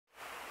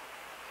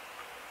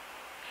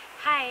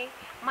Hi,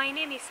 my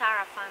name is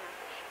Sarah Hagos,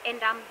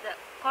 and I'm the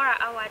KORA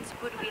Awards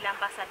Goodwill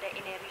Ambassador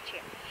in Eritrea.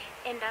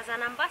 And as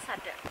an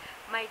ambassador,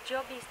 my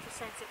job is to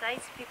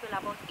sensitize people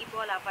about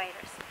Ebola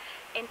virus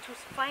and to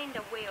find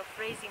a way of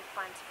raising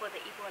funds for the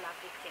Ebola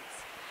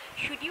victims.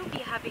 Should you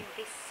be having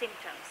these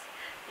symptoms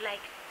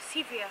like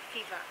severe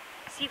fever,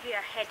 severe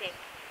headache,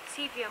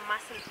 severe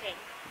muscle pain,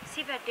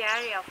 severe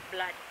diarrhea of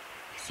blood,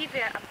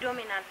 severe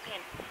abdominal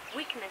pain,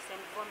 weakness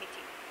and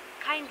vomiting,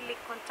 kindly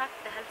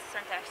contact the health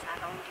centers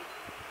around you.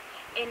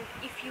 And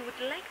if you would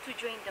like to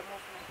join the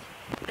movement,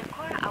 the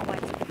KORA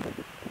Awards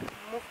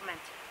movement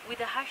with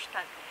the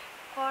hashtag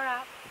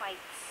KORA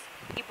Fights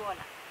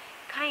Ebola,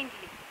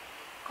 kindly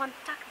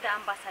contact the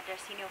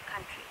ambassadors in your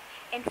country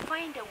and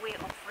find a way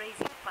of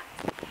raising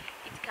funds.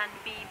 It can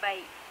be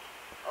by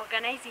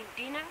organizing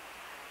dinner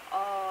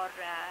or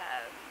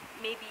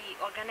maybe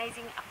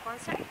organizing a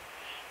concert,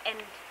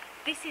 and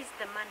this is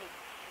the money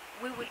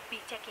we will be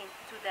taking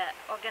to the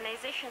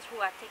organizations who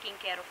are taking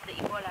care of the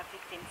Ebola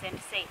victims and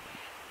say,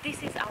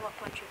 this is our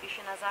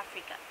contribution as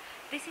Africa.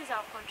 This is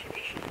our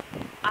contribution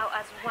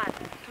as one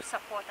to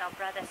support our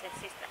brothers and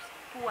sisters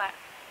who are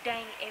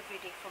dying every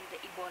day from the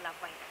Ebola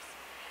virus.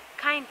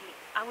 Kindly,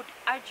 I would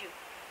urge you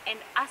and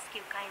ask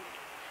you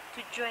kindly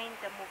to join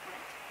the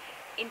movement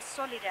in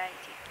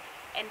solidarity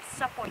and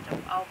support of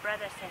our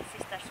brothers and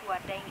sisters who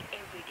are dying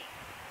every day.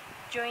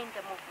 Join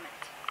the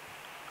movement.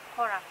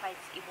 KORA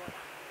Fights Ebola.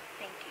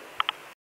 Thank you.